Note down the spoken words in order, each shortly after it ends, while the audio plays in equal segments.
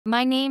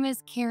My name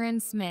is Karen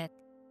Smith,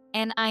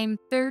 and I'm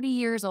 30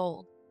 years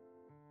old.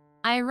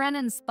 I run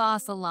a spa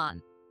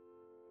salon.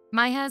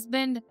 My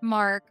husband,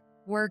 Mark,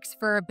 works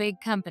for a big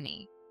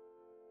company.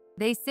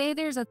 They say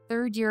there's a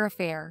third-year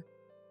affair,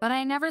 but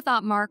I never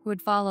thought Mark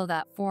would follow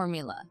that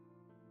formula.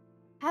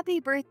 Happy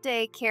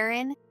birthday,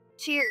 Karen.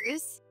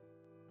 Cheers.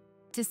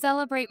 To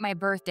celebrate my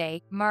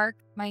birthday, Mark,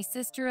 my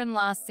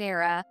sister-in-law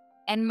Sarah,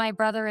 and my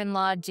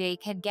brother-in-law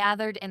Jake had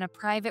gathered in a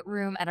private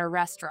room at a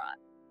restaurant.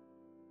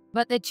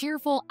 But the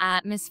cheerful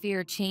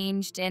atmosphere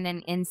changed in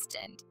an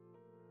instant.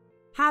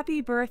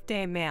 Happy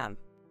birthday, ma'am.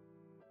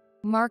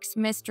 Mark's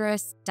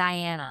mistress,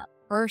 Diana,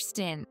 burst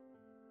in.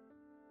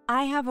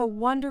 I have a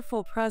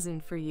wonderful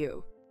present for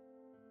you.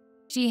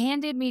 She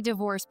handed me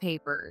divorce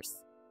papers.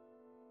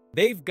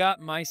 They've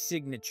got my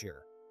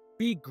signature.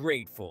 Be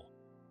grateful.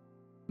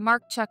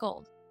 Mark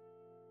chuckled.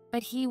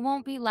 But he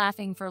won't be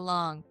laughing for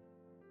long.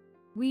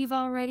 We've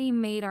already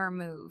made our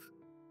move.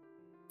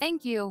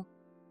 Thank you.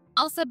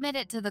 I'll submit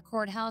it to the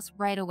courthouse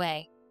right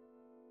away.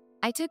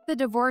 I took the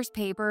divorce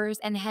papers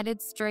and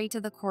headed straight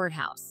to the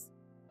courthouse.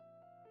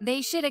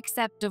 They should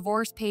accept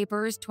divorce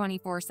papers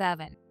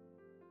 24/7.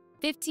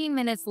 15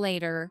 minutes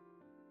later,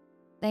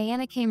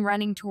 Diana came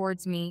running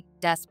towards me,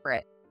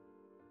 desperate.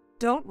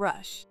 Don't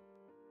rush.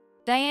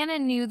 Diana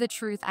knew the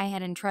truth I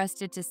had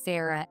entrusted to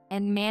Sarah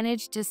and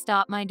managed to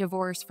stop my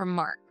divorce from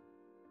Mark.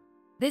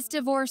 This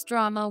divorce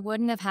drama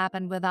wouldn't have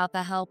happened without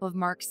the help of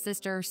Mark's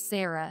sister,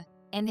 Sarah,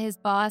 and his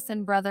boss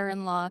and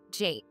brother-in-law,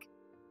 Jake.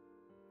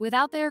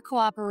 Without their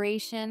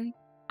cooperation,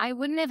 I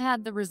wouldn't have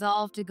had the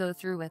resolve to go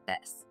through with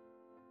this.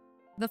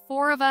 The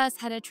four of us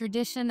had a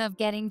tradition of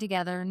getting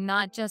together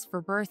not just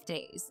for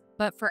birthdays,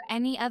 but for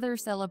any other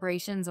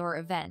celebrations or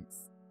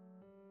events.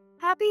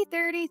 Happy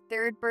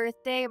 33rd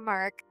birthday,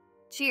 Mark.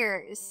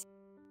 Cheers.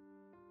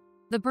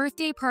 The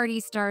birthday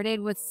party started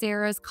with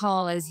Sarah's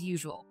call as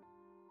usual.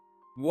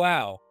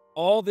 Wow,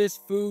 all this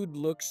food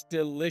looks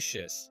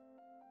delicious.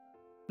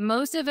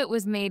 Most of it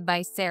was made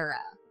by Sarah.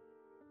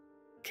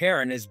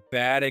 Karen is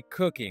bad at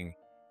cooking.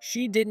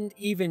 She didn't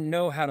even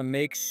know how to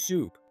make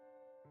soup.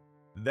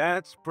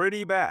 That's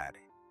pretty bad.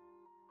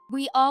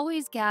 We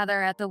always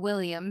gather at the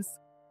Williams,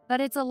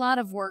 but it's a lot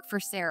of work for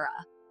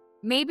Sarah.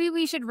 Maybe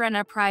we should rent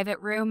a private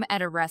room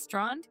at a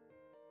restaurant?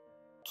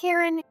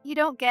 Karen, you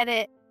don't get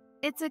it.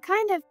 It's a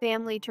kind of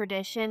family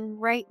tradition,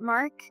 right,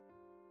 Mark?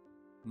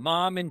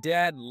 Mom and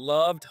Dad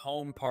loved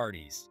home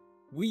parties.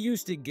 We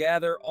used to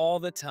gather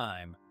all the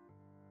time.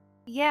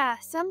 Yeah,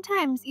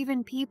 sometimes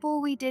even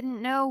people we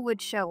didn't know would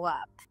show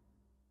up.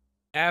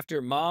 After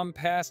Mom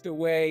passed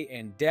away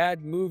and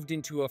Dad moved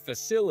into a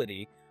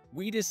facility,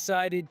 we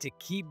decided to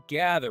keep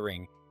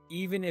gathering,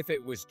 even if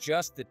it was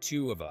just the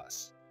two of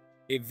us.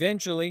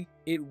 Eventually,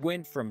 it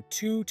went from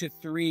 2 to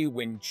 3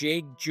 when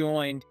Jake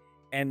joined,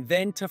 and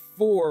then to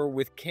 4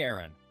 with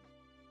Karen.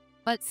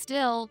 But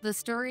still, the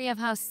story of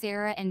how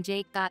Sarah and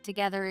Jake got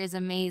together is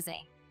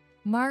amazing.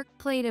 Mark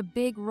played a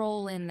big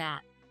role in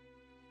that.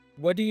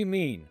 What do you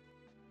mean?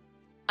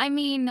 I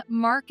mean,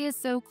 Mark is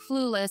so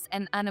clueless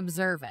and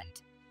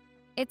unobservant.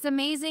 It's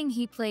amazing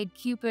he played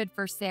Cupid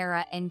for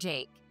Sarah and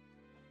Jake.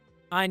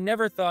 I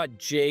never thought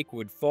Jake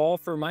would fall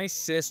for my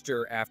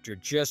sister after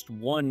just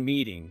one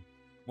meeting.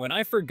 When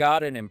I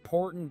forgot an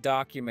important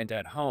document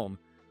at home,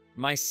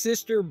 my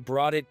sister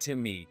brought it to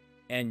me,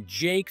 and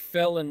Jake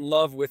fell in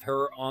love with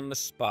her on the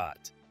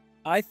spot.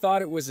 I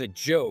thought it was a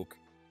joke.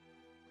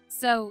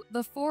 So,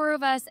 the four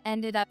of us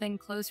ended up in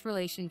close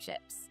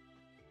relationships.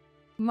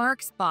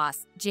 Mark's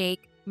boss,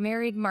 Jake,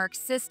 married Mark's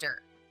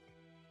sister.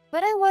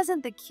 But I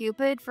wasn't the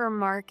Cupid for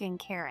Mark and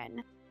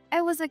Karen.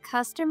 I was a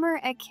customer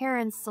at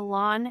Karen's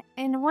salon,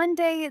 and one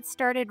day it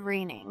started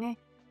raining.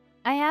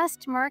 I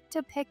asked Mark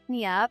to pick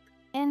me up,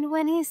 and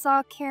when he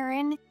saw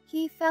Karen,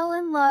 he fell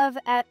in love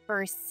at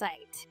first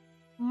sight.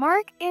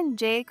 Mark and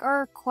Jake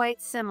are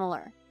quite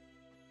similar.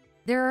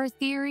 There are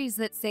theories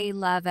that say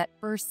love at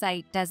first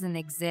sight doesn't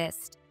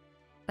exist,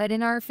 but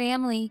in our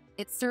family,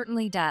 it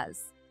certainly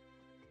does.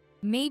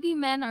 Maybe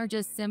men are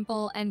just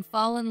simple and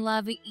fall in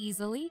love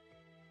easily?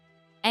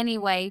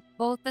 Anyway,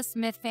 both the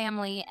Smith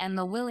family and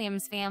the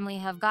Williams family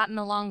have gotten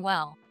along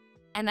well,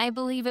 and I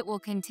believe it will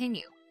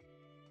continue.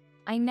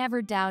 I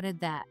never doubted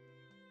that.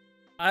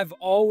 I've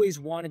always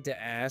wanted to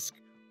ask,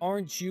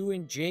 aren't you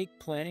and Jake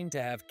planning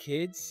to have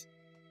kids?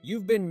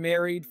 You've been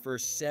married for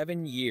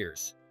 7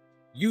 years.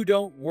 You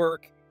don't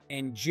work,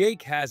 and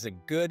Jake has a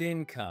good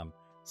income,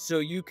 so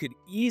you could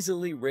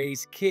easily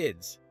raise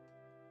kids.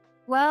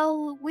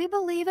 Well, we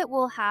believe it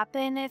will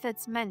happen if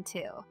it's meant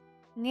to.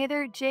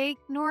 Neither Jake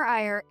nor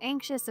I are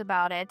anxious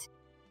about it.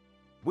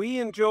 We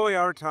enjoy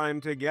our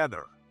time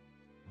together.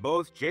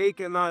 Both Jake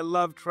and I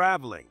love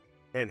traveling,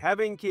 and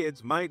having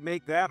kids might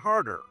make that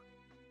harder.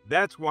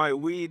 That's why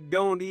we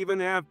don't even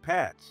have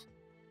pets.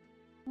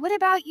 What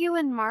about you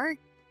and Mark?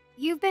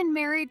 You've been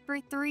married for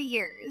 3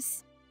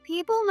 years.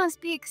 People must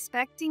be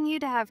expecting you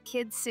to have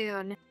kids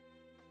soon.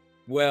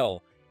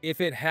 Well, if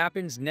it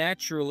happens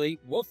naturally,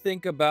 we'll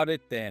think about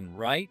it then,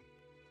 right?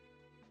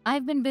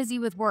 I've been busy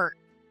with work,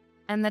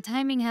 and the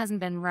timing hasn't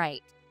been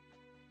right.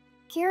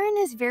 Karen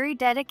is very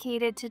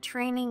dedicated to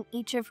training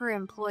each of her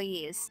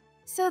employees,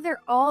 so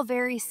they're all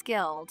very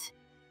skilled.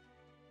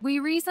 We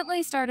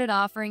recently started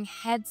offering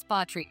head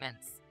spa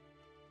treatments.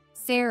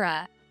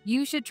 Sarah,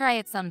 you should try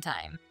it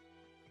sometime.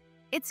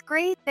 It's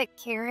great that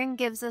Karen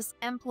gives us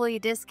employee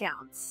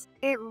discounts.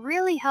 It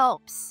really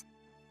helps.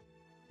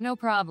 No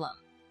problem.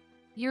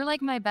 You're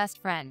like my best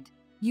friend.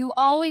 You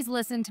always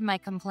listen to my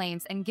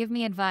complaints and give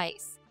me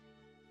advice.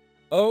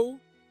 Oh,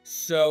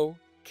 so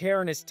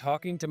Karen is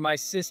talking to my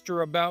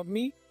sister about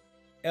me?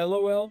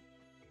 LOL.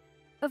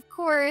 Of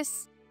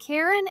course,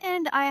 Karen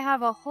and I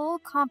have a whole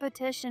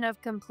competition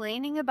of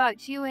complaining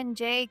about you and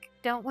Jake,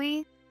 don't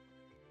we?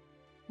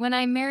 When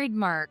I married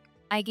Mark,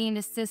 I gained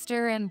a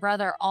sister and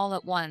brother all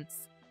at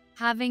once,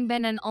 having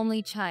been an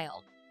only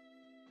child.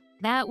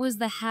 That was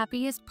the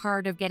happiest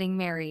part of getting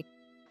married.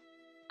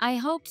 I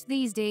hoped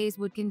these days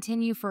would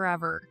continue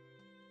forever.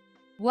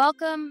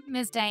 Welcome,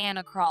 Ms.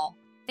 Diana Krall.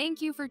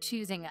 Thank you for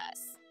choosing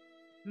us.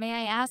 May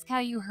I ask how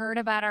you heard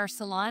about our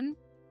salon?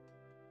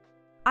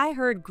 I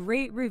heard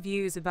great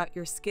reviews about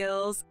your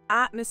skills,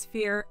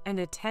 atmosphere, and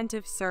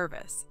attentive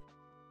service.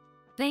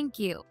 Thank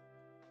you.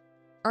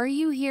 Are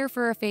you here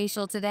for a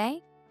facial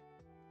today?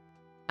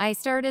 I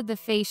started the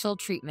facial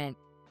treatment.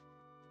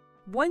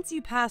 Once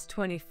you pass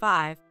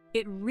 25,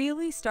 it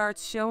really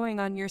starts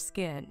showing on your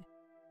skin.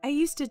 I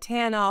used to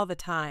tan all the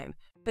time,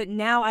 but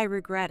now I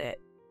regret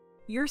it.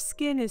 Your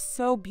skin is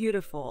so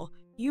beautiful,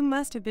 you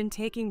must have been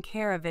taking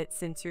care of it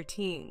since your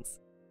teens.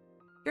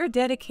 Your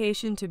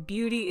dedication to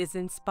beauty is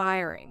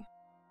inspiring.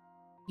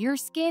 Your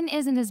skin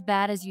isn't as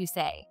bad as you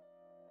say.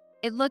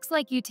 It looks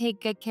like you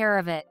take good care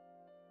of it,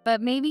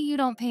 but maybe you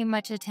don't pay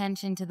much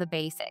attention to the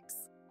basics.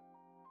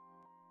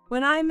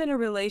 When I'm in a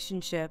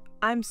relationship,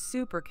 I'm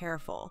super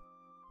careful.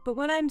 But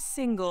when I'm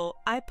single,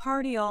 I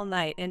party all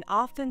night and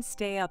often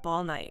stay up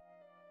all night.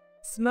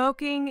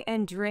 Smoking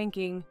and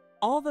drinking,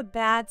 all the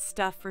bad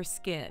stuff for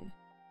skin.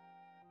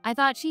 I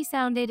thought she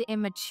sounded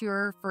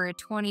immature for a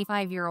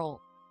 25-year-old.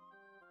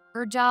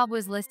 Her job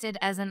was listed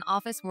as an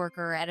office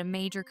worker at a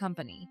major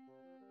company.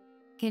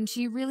 Can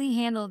she really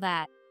handle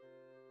that?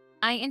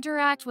 I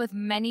interact with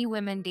many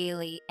women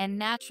daily and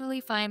naturally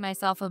find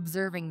myself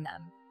observing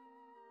them.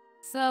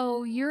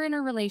 So, you're in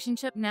a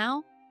relationship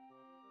now?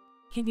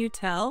 Can you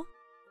tell?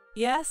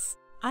 Yes,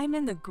 I'm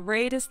in the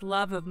greatest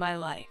love of my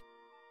life.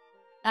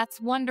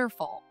 That's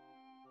wonderful.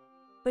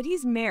 But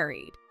he's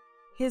married.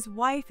 His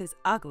wife is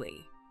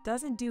ugly,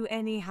 doesn't do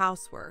any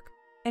housework,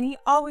 and he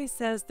always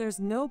says there's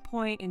no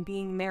point in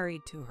being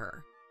married to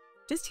her.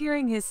 Just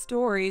hearing his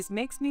stories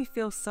makes me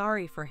feel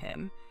sorry for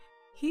him.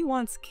 He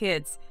wants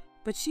kids,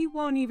 but she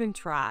won't even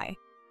try.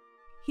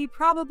 He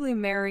probably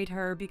married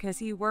her because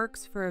he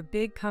works for a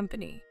big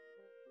company.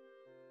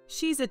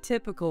 She's a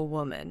typical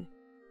woman.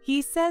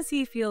 He says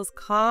he feels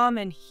calm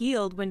and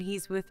healed when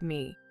he's with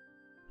me.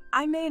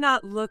 I may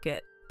not look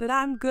it, but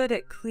I'm good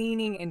at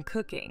cleaning and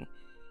cooking.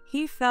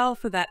 He fell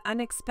for that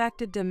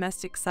unexpected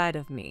domestic side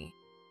of me.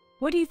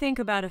 What do you think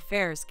about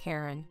affairs,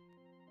 Karen?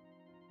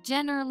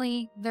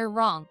 Generally, they're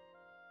wrong.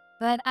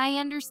 But I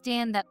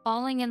understand that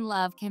falling in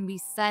love can be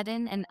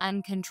sudden and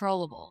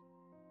uncontrollable.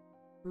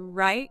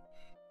 Right?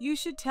 You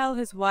should tell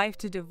his wife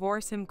to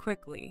divorce him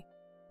quickly.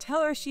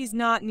 Tell her she's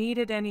not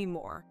needed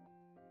anymore.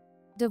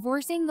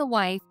 Divorcing the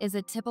wife is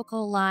a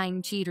typical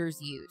line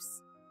cheaters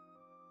use.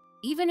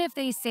 Even if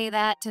they say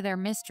that to their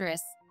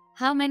mistress,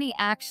 how many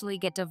actually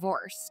get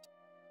divorced?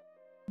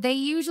 They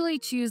usually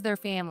choose their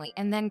family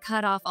and then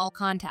cut off all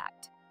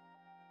contact.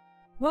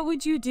 What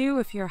would you do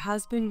if your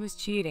husband was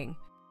cheating?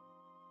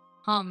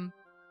 I'm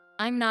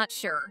not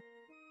sure.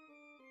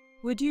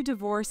 Would you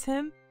divorce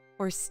him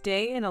or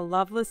stay in a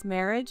loveless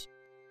marriage?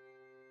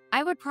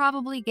 I would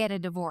probably get a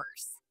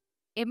divorce.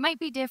 It might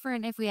be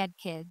different if we had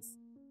kids.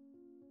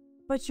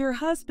 But your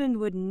husband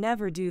would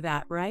never do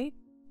that, right?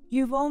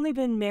 You've only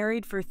been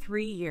married for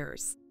 3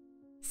 years.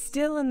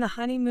 Still in the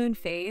honeymoon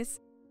phase?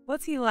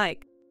 What's he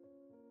like?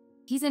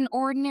 He's an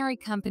ordinary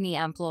company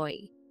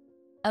employee.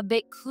 A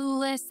bit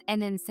clueless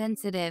and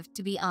insensitive,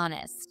 to be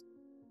honest.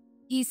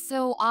 He's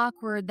so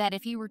awkward that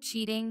if he were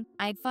cheating,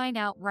 I'd find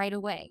out right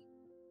away.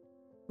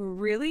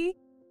 Really?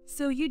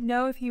 So you'd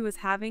know if he was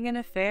having an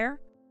affair?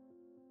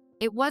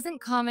 It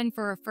wasn't common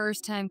for a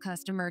first-time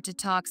customer to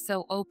talk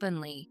so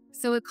openly,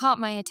 so it caught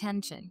my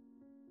attention.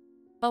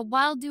 But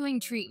while doing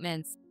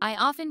treatments, I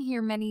often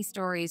hear many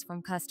stories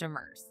from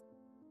customers.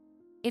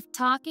 If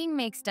talking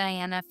makes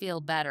Diana feel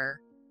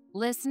better,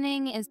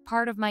 listening is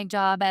part of my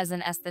job as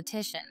an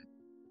esthetician.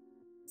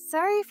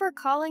 Sorry for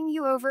calling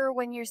you over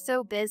when you're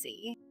so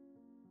busy.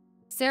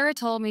 Sarah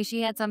told me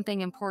she had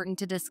something important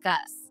to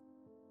discuss,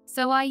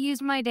 so I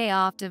used my day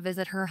off to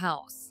visit her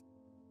house.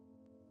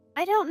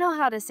 I don't know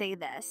how to say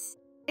this.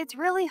 It's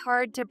really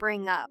hard to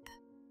bring up.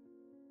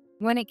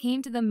 When it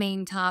came to the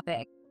main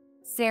topic,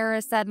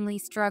 Sarah suddenly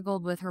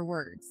struggled with her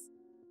words.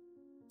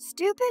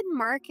 Stupid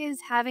Mark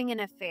is having an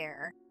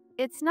affair.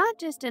 It's not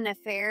just an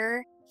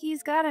affair,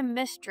 he's got a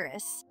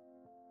mistress.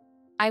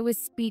 I was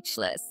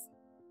speechless.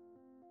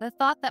 The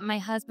thought that my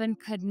husband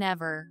could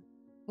never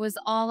was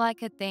all I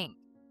could think.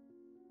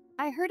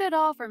 I heard it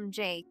all from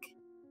Jake.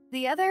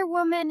 The other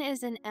woman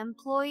is an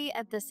employee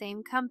at the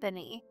same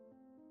company.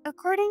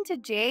 According to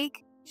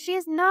Jake, she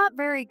is not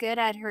very good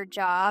at her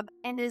job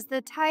and is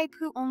the type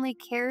who only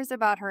cares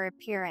about her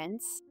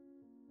appearance.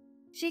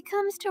 She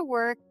comes to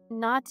work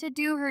not to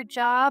do her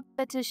job,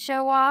 but to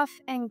show off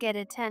and get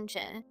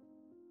attention.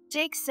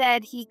 Jake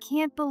said he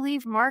can't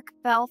believe Mark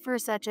fell for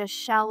such a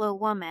shallow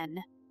woman.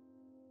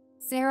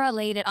 Sarah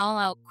laid it all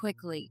out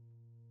quickly,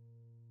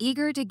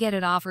 eager to get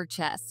it off her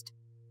chest.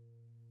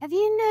 Have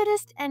you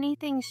noticed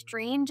anything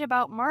strange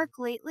about Mark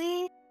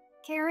lately?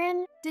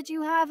 Karen, did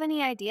you have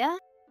any idea?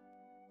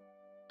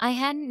 I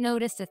hadn't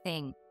noticed a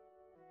thing.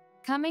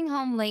 Coming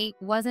home late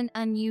wasn't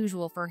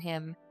unusual for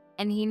him,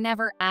 and he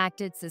never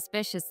acted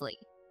suspiciously.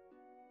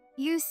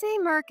 You say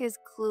Mark is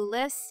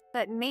clueless,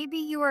 but maybe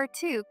you are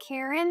too,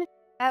 Karen.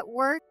 At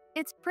work,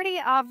 it's pretty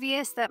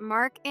obvious that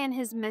Mark and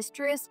his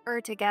mistress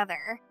are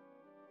together.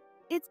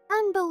 It's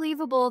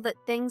unbelievable that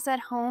things at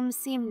home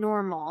seem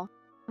normal.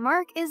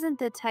 Mark isn't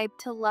the type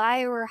to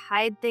lie or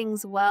hide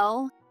things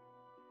well.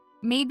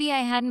 Maybe I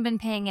hadn't been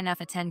paying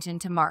enough attention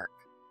to Mark.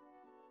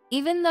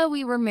 Even though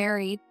we were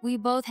married, we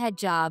both had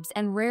jobs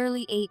and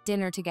rarely ate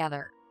dinner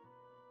together.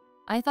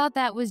 I thought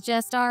that was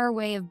just our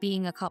way of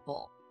being a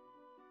couple.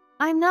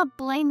 I'm not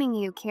blaming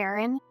you,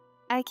 Karen.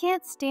 I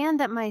can't stand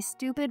that my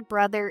stupid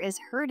brother is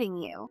hurting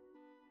you.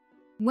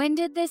 When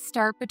did this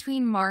start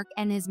between Mark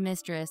and his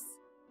mistress?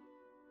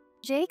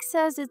 Jake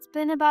says it's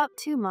been about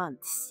 2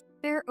 months.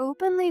 They're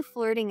openly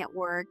flirting at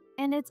work,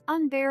 and it's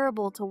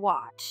unbearable to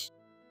watch.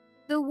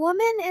 The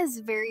woman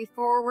is very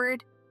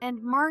forward,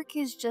 and Mark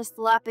is just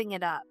lapping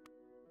it up.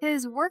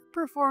 His work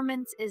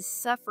performance is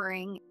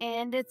suffering,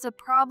 and it's a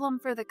problem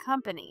for the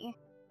company.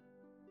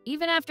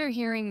 Even after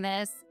hearing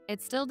this,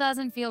 it still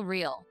doesn't feel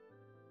real.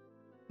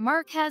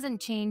 Mark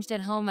hasn't changed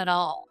at home at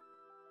all.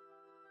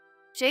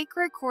 Jake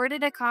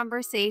recorded a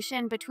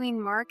conversation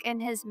between Mark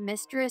and his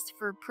mistress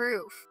for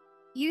proof.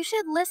 You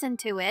should listen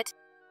to it.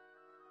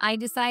 I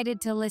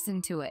decided to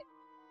listen to it.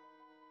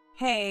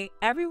 Hey,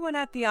 everyone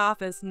at the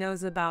office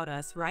knows about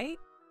us, right?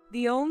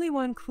 The only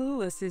one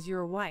clueless is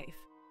your wife.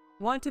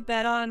 Want to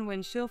bet on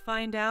when she'll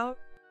find out?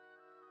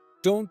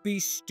 Don't be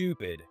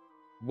stupid.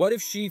 What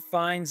if she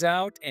finds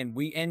out and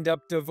we end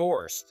up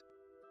divorced?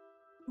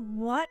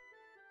 What?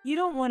 You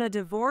don't want a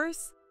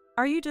divorce?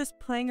 Are you just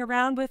playing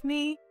around with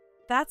me?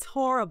 That's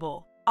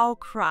horrible. I'll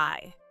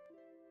cry.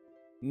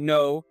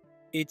 No,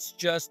 it's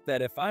just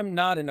that if I'm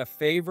not in a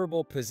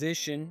favorable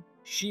position,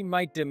 she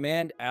might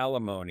demand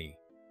alimony.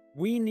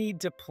 We need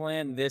to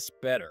plan this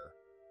better.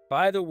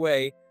 By the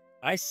way,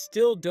 I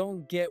still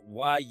don't get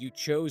why you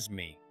chose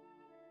me.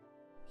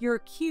 You're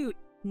cute,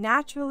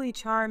 naturally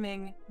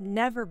charming,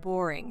 never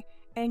boring,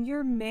 and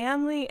you're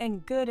manly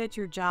and good at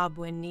your job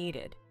when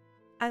needed.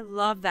 I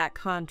love that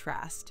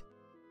contrast.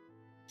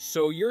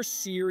 So you're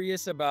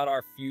serious about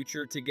our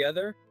future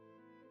together?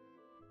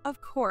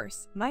 Of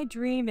course, my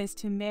dream is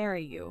to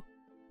marry you.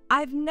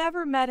 I've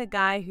never met a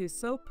guy who's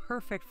so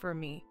perfect for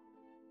me.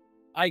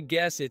 I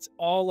guess it's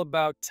all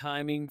about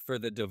timing for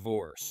the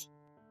divorce.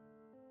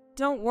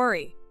 Don't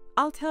worry,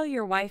 I'll tell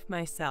your wife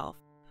myself.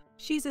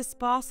 She's a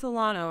spa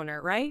salon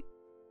owner, right?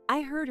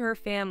 I heard her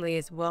family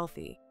is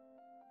wealthy.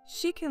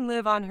 She can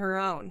live on her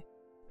own.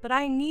 But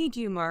I need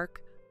you,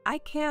 Mark. I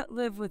can't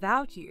live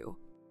without you.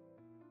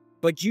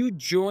 But you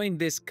joined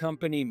this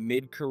company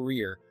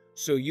mid-career,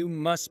 so you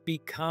must be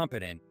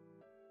competent.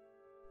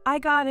 I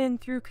got in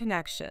through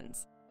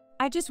connections.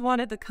 I just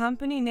wanted the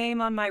company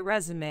name on my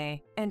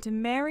resume and to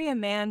marry a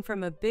man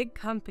from a big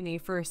company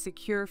for a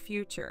secure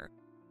future.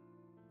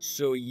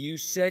 So you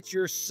set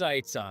your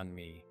sights on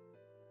me.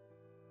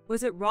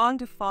 Was it wrong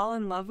to fall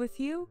in love with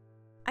you?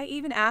 I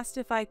even asked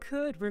if I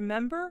could,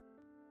 remember?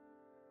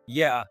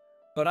 Yeah,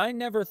 but I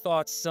never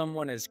thought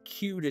someone as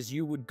cute as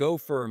you would go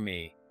for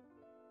me.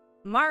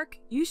 Mark,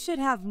 you should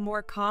have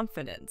more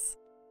confidence.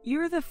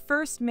 You're the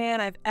first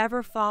man I've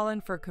ever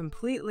fallen for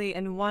completely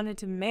and wanted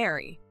to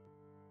marry.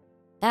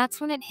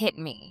 That's when it hit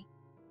me.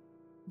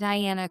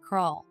 Diana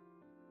Krall.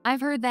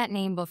 I've heard that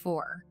name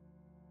before.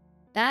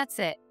 That's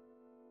it.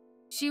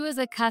 She was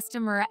a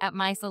customer at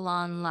my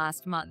salon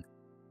last month.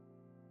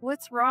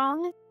 What's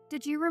wrong?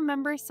 Did you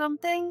remember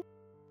something?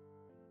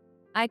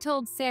 I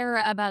told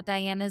Sarah about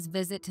Diana's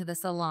visit to the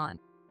salon.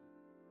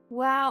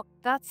 Wow,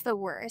 that's the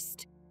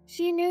worst.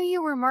 She knew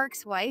you were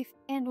Mark's wife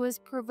and was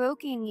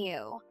provoking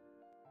you.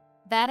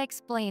 That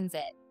explains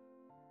it.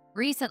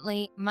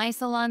 Recently, my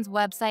salon's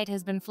website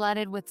has been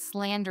flooded with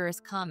slanderous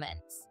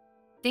comments.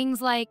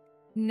 Things like,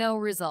 no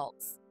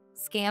results,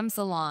 scam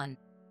salon,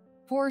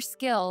 poor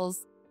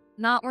skills,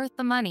 not worth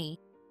the money,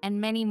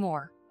 and many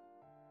more.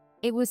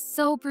 It was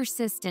so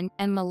persistent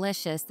and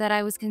malicious that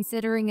I was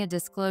considering a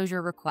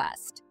disclosure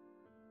request.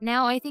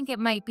 Now I think it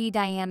might be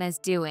Diana's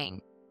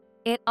doing.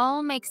 It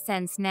all makes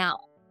sense now.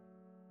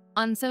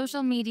 On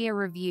social media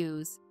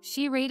reviews,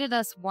 she rated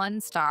us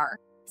 1 star,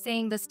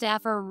 saying the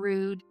staff are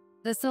rude,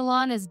 the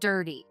salon is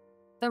dirty,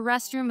 the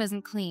restroom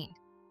isn't cleaned,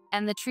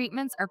 and the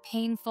treatments are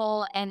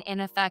painful and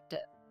ineffective.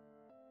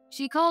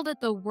 She called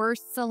it the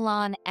worst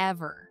salon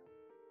ever.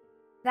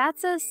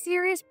 That's a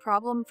serious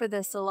problem for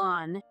the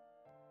salon.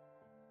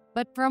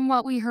 But from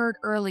what we heard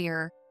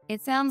earlier,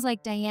 it sounds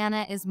like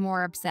Diana is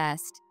more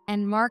obsessed,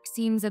 and Mark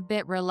seems a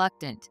bit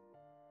reluctant.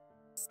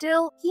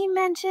 Still, he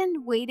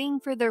mentioned waiting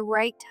for the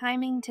right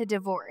timing to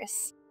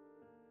divorce.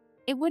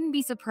 It wouldn't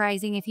be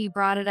surprising if he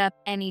brought it up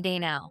any day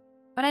now,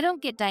 but I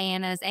don't get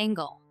Diana's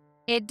angle.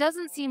 It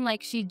doesn't seem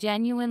like she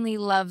genuinely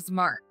loves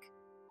Mark.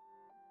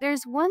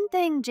 There's one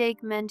thing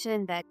Jake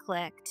mentioned that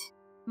clicked.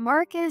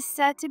 Mark is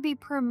set to be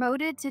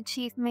promoted to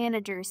chief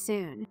manager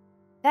soon.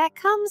 That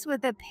comes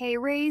with a pay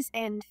raise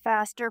and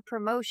faster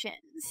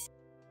promotions.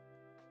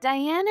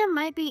 Diana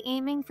might be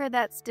aiming for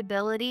that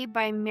stability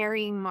by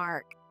marrying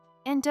Mark.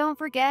 And don't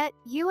forget,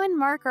 you and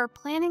Mark are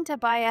planning to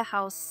buy a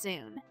house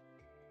soon.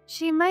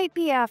 She might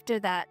be after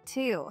that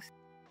too.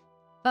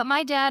 But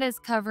my dad is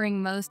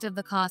covering most of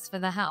the cost for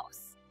the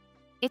house.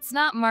 It's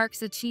not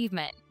Mark's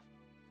achievement.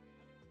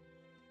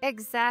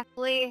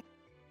 Exactly.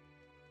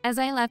 As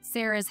I left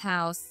Sarah's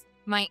house,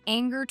 my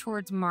anger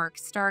towards Mark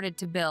started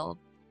to build.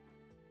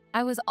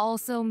 I was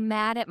also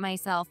mad at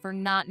myself for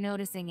not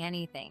noticing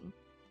anything.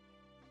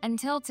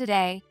 Until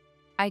today,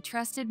 I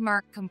trusted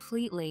Mark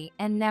completely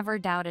and never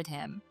doubted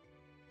him.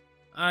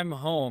 I'm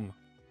home.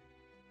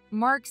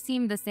 Mark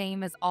seemed the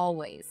same as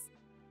always.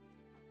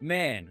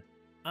 Man,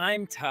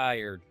 I'm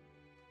tired.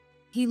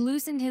 He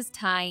loosened his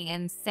tie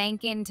and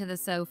sank into the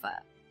sofa.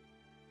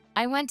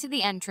 I went to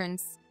the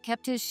entrance,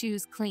 kept his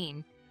shoes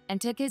clean, and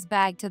took his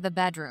bag to the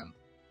bedroom.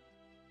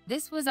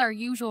 This was our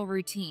usual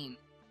routine.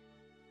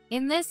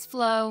 In this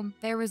flow,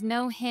 there was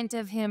no hint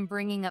of him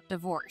bringing up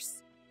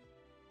divorce.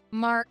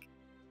 Mark,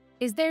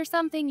 is there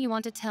something you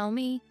want to tell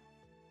me?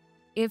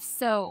 If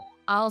so,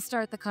 I'll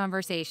start the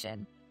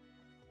conversation.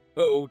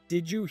 Oh,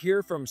 did you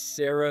hear from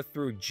Sarah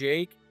through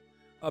Jake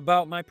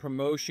about my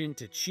promotion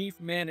to chief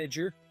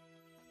manager?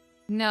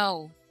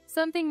 No,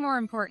 something more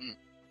important.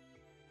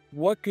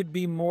 What could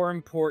be more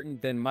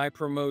important than my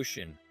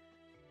promotion?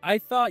 I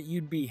thought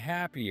you'd be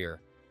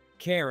happier.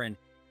 Karen,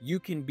 you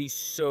can be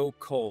so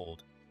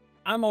cold.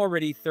 I'm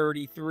already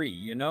 33,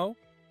 you know?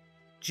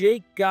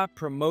 Jake got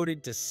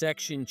promoted to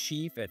section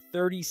chief at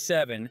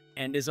 37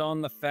 and is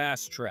on the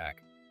fast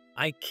track.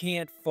 I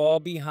can't fall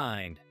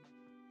behind.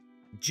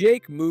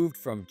 Jake moved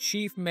from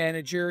chief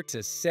manager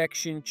to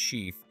section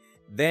chief,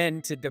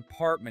 then to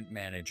department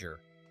manager.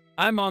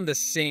 I'm on the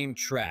same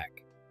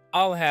track.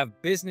 I'll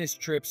have business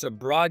trips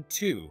abroad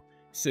too,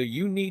 so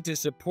you need to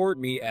support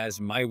me as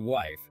my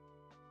wife.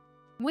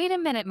 Wait a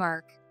minute,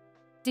 Mark.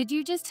 Did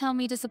you just tell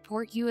me to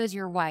support you as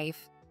your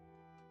wife?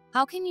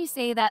 How can you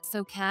say that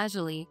so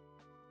casually?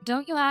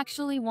 Don't you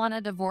actually want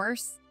a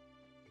divorce?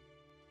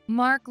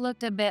 Mark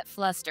looked a bit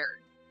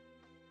flustered.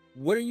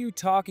 What are you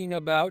talking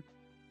about?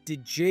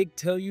 Did Jake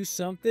tell you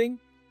something?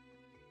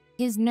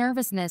 His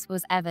nervousness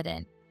was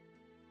evident.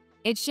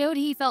 It showed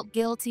he felt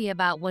guilty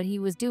about what he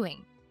was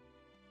doing.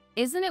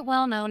 Isn't it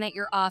well known at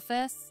your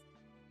office?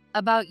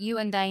 About you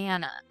and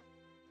Diana.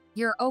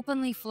 You're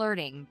openly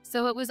flirting,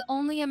 so it was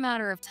only a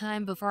matter of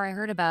time before I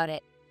heard about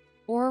it.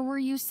 Or were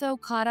you so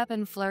caught up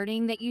in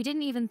flirting that you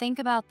didn't even think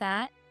about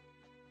that?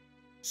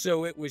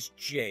 So it was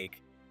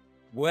Jake.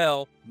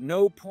 Well,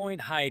 no point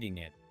hiding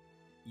it.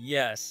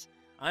 Yes,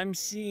 I'm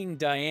seeing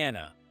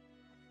Diana.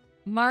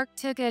 Mark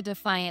took a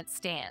defiant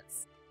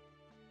stance.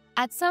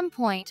 At some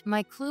point,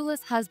 my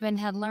clueless husband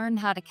had learned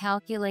how to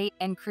calculate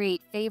and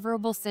create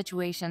favorable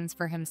situations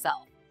for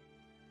himself.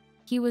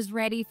 He was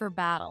ready for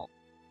battle.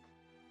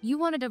 You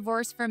want a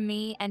divorce from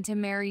me and to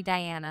marry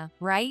Diana,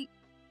 right?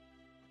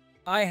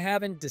 I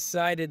haven't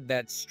decided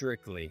that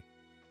strictly,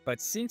 but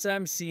since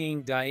I'm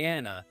seeing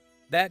Diana,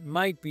 that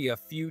might be a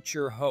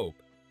future hope.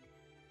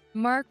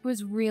 Mark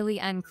was really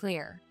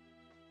unclear.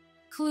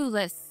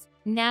 Clueless,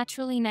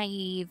 naturally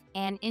naive,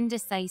 and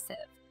indecisive.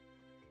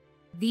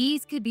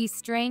 These could be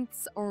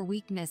strengths or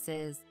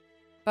weaknesses,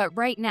 but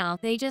right now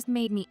they just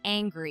made me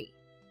angry.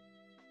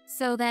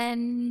 So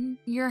then,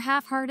 you're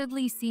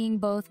half-heartedly seeing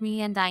both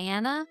me and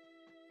Diana?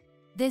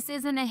 This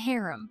isn't a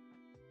harem.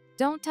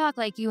 Don't talk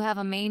like you have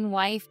a main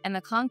wife and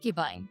a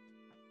concubine.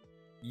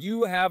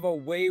 You have a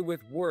way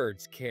with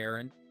words,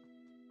 Karen.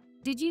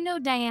 Did you know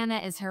Diana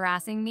is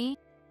harassing me?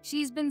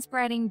 She's been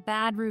spreading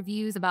bad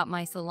reviews about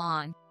my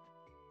salon.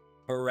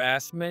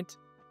 Harassment?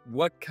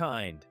 What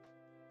kind?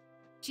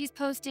 She's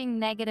posting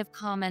negative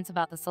comments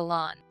about the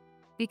salon.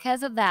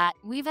 Because of that,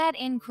 we've had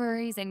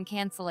inquiries and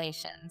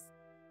cancellations.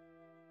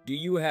 Do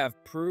you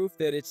have proof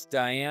that it's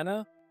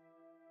Diana?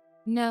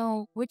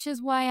 No, which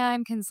is why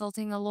I'm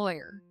consulting a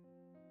lawyer.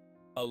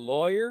 A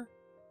lawyer?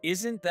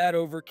 Isn't that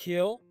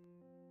overkill?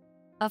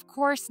 Of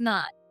course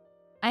not.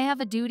 I have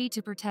a duty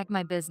to protect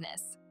my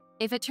business.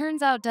 If it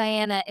turns out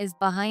Diana is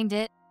behind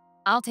it,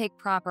 I'll take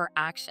proper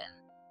action.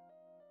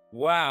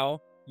 Wow,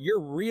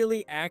 you're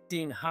really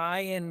acting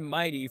high and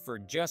mighty for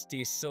just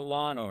a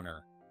salon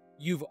owner.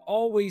 You've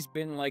always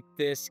been like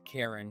this,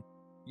 Karen.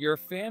 Your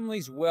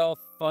family's wealth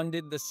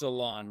funded the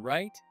salon,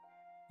 right?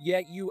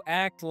 Yet you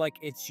act like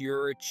it's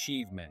your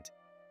achievement.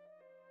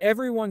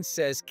 Everyone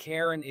says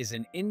Karen is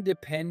an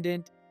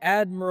independent,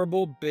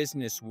 admirable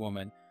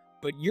businesswoman,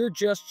 but you're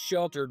just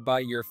sheltered by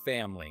your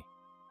family.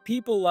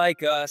 People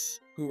like us,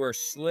 who are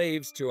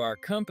slaves to our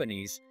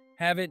companies,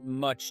 have it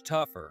much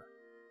tougher.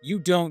 You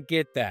don't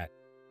get that.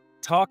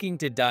 Talking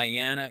to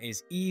Diana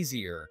is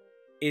easier.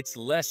 It's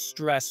less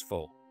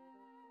stressful.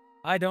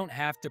 I don't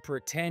have to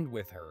pretend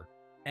with her.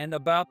 And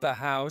about the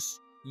house,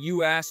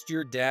 you asked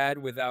your dad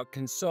without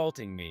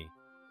consulting me.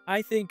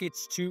 I think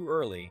it's too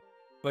early,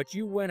 but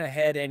you went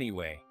ahead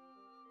anyway.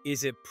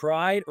 Is it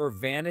pride or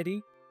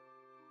vanity?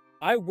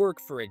 I work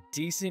for a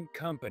decent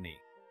company,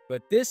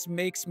 but this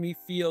makes me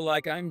feel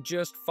like I'm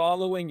just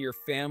following your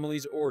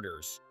family's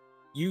orders.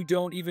 You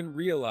don't even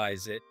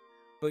realize it,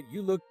 but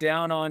you look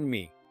down on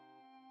me.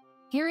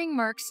 Hearing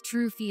Mark's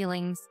true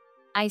feelings,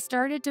 I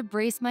started to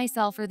brace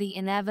myself for the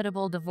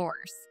inevitable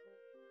divorce.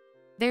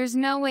 There's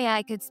no way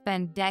I could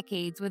spend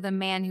decades with a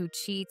man who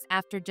cheats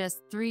after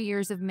just 3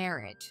 years of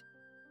marriage.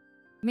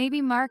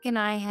 Maybe Mark and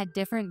I had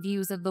different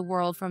views of the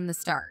world from the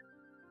start.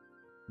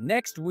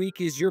 Next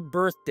week is your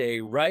birthday,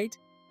 right?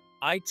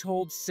 I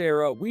told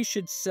Sarah we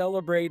should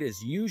celebrate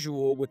as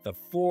usual with the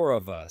 4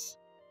 of us.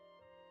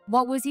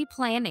 What was he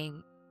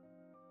planning?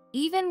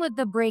 Even with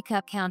the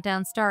breakup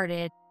countdown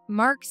started,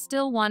 Mark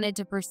still wanted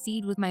to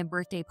proceed with my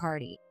birthday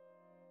party.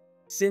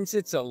 Since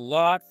it's a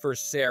lot for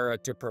Sarah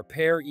to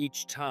prepare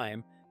each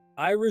time,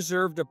 I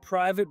reserved a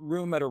private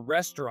room at a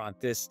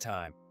restaurant this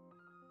time.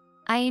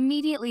 I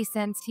immediately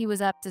sensed he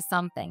was up to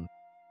something.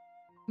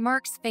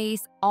 Mark's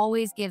face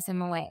always gives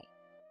him away.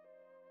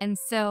 And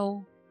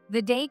so,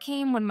 the day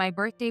came when my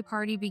birthday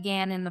party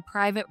began in the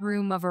private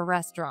room of a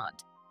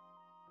restaurant.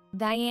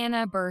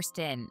 Diana burst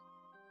in.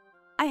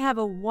 I have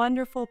a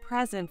wonderful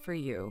present for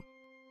you.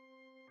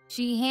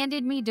 She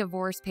handed me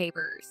divorce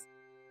papers.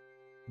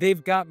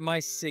 They've got my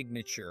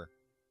signature.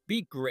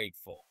 Be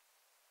grateful.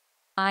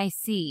 I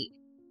see.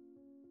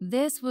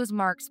 This was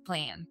Mark's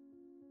plan.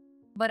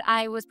 But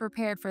I was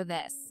prepared for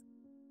this.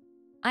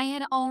 I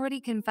had already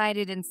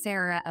confided in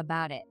Sarah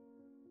about it.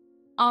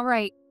 All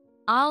right,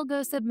 I'll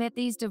go submit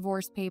these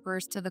divorce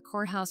papers to the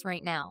courthouse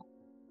right now.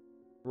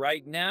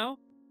 Right now?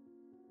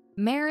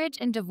 Marriage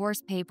and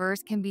divorce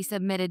papers can be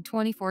submitted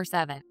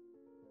 24/7.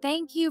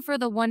 Thank you for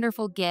the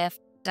wonderful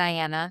gift,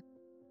 Diana.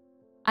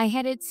 I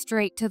headed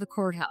straight to the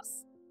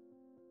courthouse.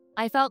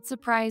 I felt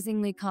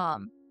surprisingly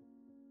calm.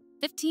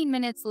 15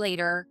 minutes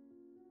later,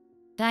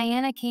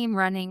 Diana came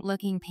running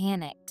looking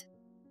panicked.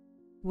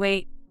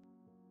 Wait,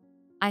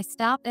 I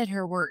stopped at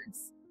her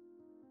words.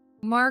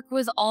 Mark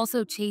was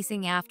also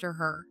chasing after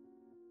her.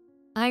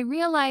 I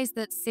realized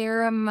that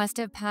Sarah must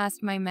have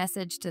passed my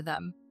message to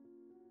them.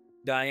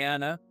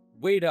 Diana,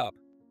 wait up.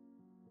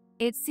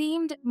 It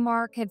seemed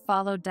Mark had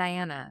followed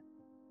Diana.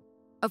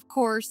 Of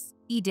course,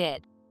 he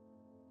did.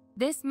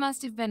 This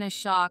must have been a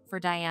shock for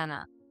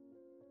Diana.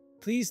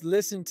 Please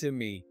listen to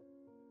me.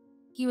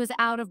 He was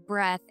out of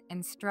breath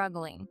and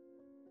struggling.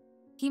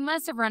 He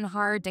must have run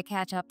hard to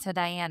catch up to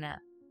Diana.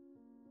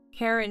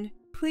 Karen,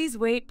 please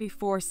wait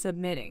before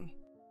submitting.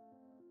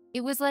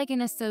 It was like an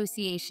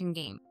association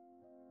game.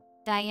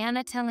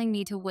 Diana telling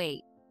me to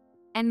wait,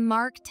 and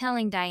Mark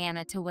telling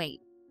Diana to wait.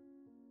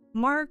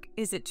 Mark,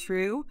 is it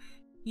true?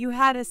 You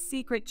had a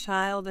secret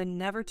child and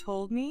never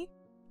told me?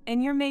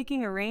 And you're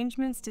making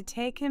arrangements to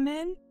take him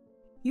in?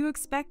 You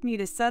expect me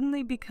to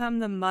suddenly become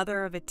the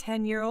mother of a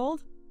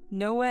 10-year-old?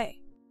 No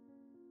way.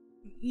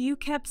 You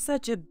kept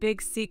such a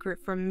big secret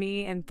from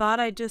me and thought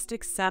I'd just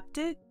accept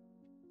it?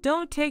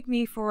 Don't take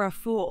me for a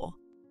fool.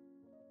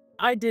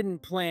 I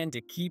didn't plan to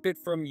keep it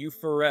from you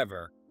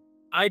forever.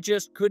 I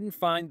just couldn't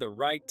find the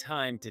right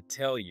time to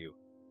tell you.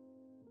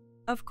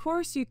 Of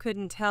course you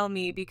couldn't tell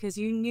me because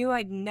you knew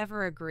I'd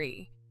never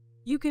agree.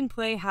 You can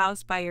play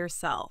house by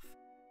yourself.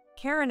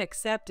 Karen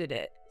accepted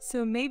it,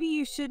 so maybe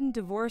you shouldn't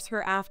divorce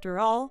her after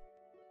all.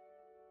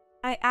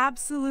 I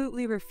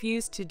absolutely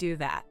refuse to do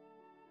that.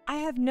 I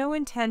have no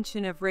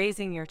intention of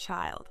raising your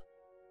child.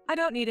 I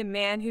don't need a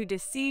man who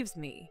deceives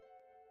me.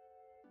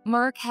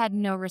 Mark had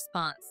no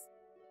response.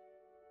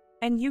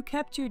 And you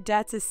kept your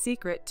debts a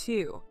secret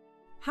too.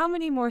 How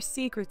many more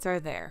secrets are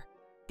there?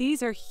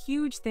 These are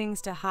huge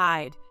things to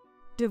hide.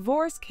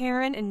 Divorce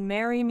Karen and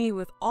marry me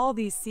with all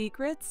these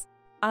secrets?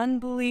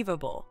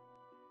 Unbelievable.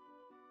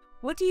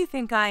 What do you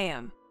think I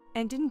am?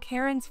 And didn't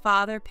Karen's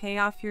father pay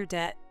off your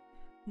debt?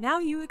 Now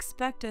you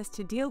expect us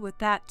to deal with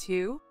that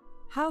too?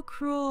 How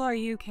cruel are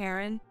you,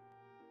 Karen?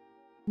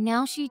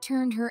 Now she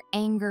turned her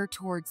anger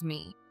towards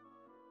me.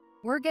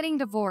 We're getting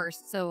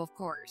divorced, so of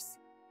course.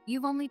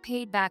 You've only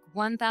paid back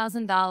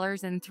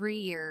 $1,000 in 3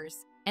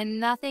 years, and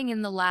nothing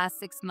in the last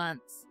 6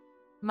 months.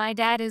 My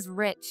dad is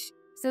rich,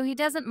 so he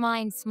doesn't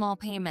mind small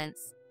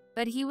payments,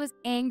 but he was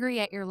angry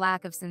at your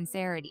lack of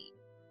sincerity.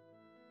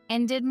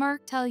 And did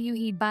Mark tell you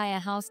he'd buy a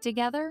house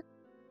together?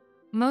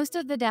 Most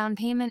of the down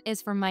payment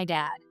is from my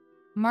dad.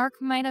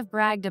 Mark might have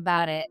bragged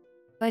about it,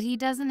 but he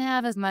doesn't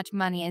have as much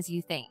money as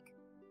you think.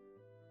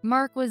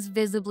 Mark was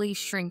visibly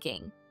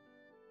shrinking.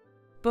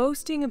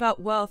 Boasting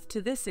about wealth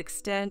to this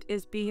extent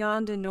is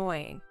beyond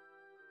annoying.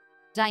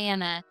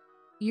 Diana,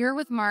 you're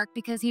with Mark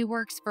because he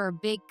works for a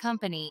big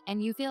company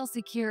and you feel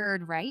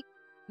secured, right?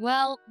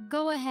 Well,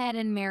 go ahead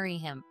and marry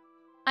him.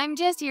 I'm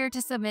just here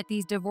to submit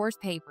these divorce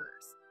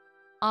papers.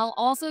 I'll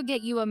also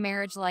get you a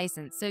marriage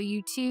license so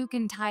you two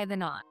can tie the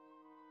knot.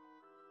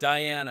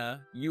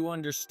 Diana, you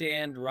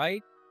understand,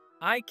 right?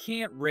 I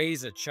can't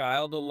raise a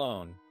child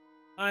alone.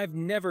 I've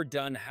never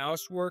done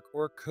housework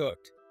or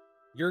cooked.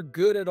 You're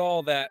good at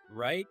all that,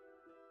 right?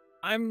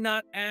 I'm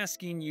not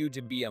asking you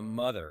to be a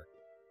mother.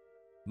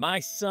 My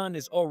son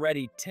is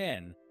already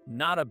 10,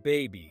 not a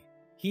baby.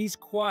 He's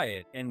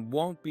quiet and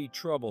won't be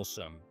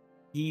troublesome.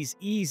 He's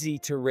easy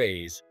to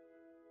raise.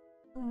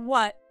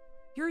 What?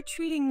 You're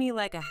treating me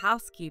like a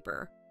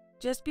housekeeper.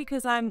 Just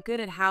because I'm good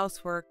at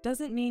housework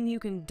doesn't mean you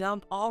can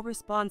dump all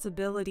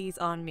responsibilities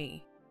on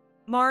me.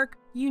 Mark,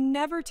 you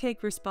never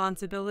take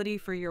responsibility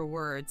for your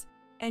words,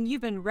 and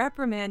you've been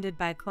reprimanded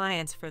by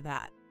clients for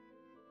that.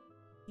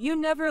 You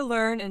never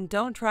learn and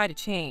don't try to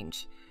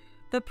change.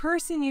 The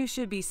person you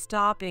should be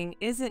stopping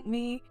isn't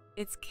me,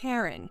 it's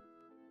Karen.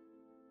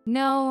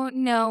 No,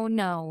 no,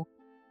 no.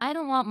 I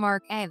don't want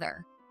Mark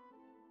either.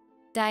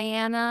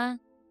 Diana,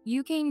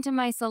 you came to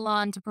my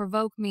salon to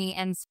provoke me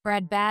and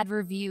spread bad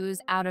reviews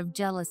out of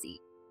jealousy.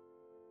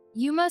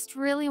 You must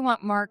really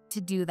want Mark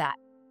to do that.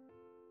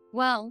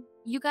 Well,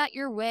 you got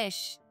your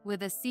wish,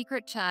 with a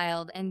secret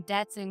child and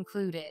debts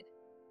included.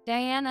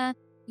 Diana,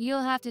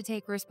 you'll have to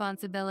take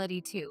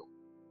responsibility too.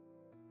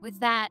 With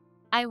that,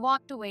 I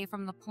walked away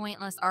from the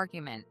pointless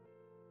argument.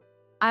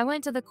 I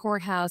went to the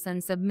courthouse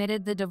and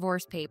submitted the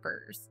divorce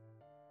papers.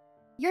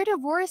 You're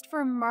divorced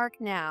from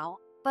Mark now,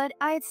 but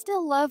I'd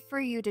still love for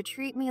you to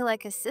treat me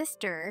like a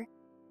sister.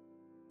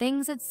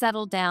 Things had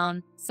settled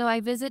down, so I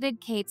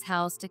visited Kate's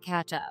house to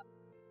catch up.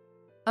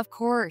 Of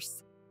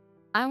course.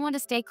 I want to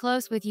stay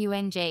close with you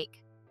and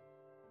Jake.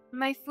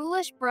 My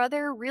foolish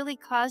brother really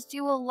caused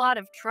you a lot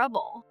of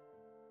trouble.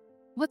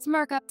 What's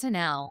Mark up to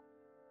now?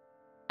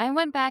 I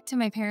went back to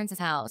my parents'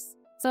 house,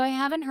 so I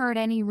haven't heard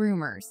any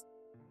rumors.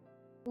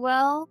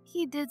 Well,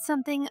 he did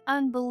something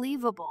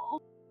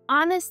unbelievable.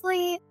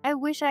 Honestly, I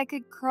wish I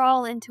could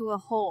crawl into a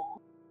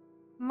hole.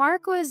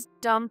 Mark was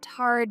dumped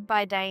hard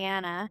by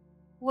Diana.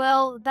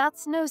 Well,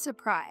 that's no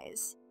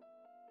surprise.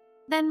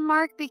 Then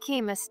Mark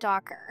became a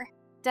stalker.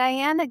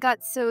 Diana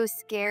got so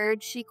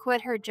scared she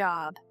quit her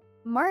job.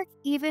 Mark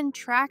even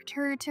tracked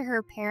her to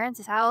her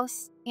parents'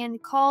 house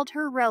and called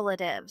her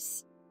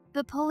relatives.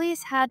 The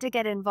police had to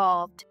get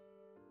involved.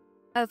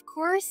 Of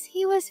course,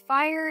 he was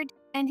fired,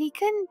 and he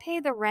couldn't pay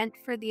the rent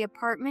for the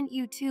apartment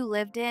you two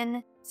lived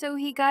in, so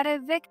he got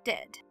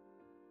evicted.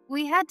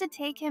 We had to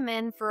take him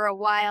in for a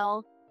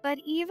while, but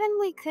even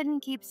we couldn't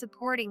keep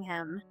supporting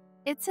him.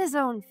 It's his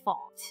own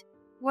fault.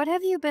 What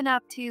have you been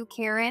up to,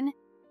 Karen?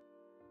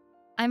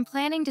 I'm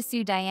planning to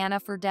sue Diana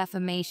for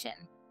defamation.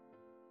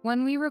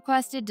 When we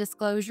requested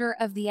disclosure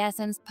of the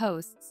Essence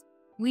posts,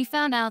 we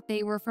found out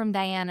they were from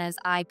Diana's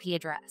IP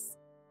address.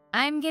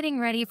 I'm getting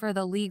ready for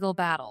the legal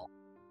battle.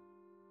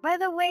 By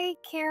the way,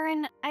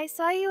 Karen, I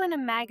saw you in a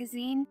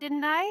magazine,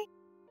 didn't I?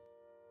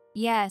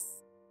 Yes,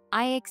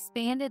 I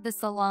expanded the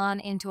salon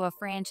into a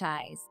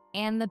franchise,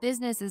 and the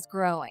business is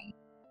growing.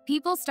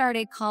 People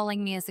started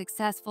calling me a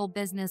successful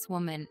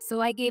businesswoman,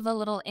 so I gave a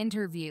little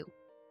interview.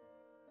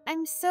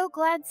 I'm so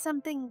glad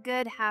something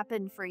good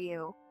happened for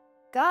you.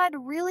 God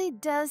really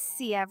does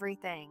see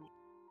everything.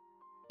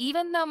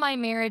 Even though my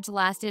marriage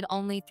lasted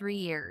only 3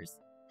 years,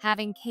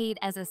 having Kate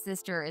as a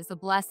sister is a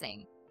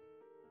blessing.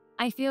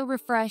 I feel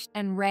refreshed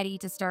and ready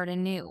to start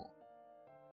anew.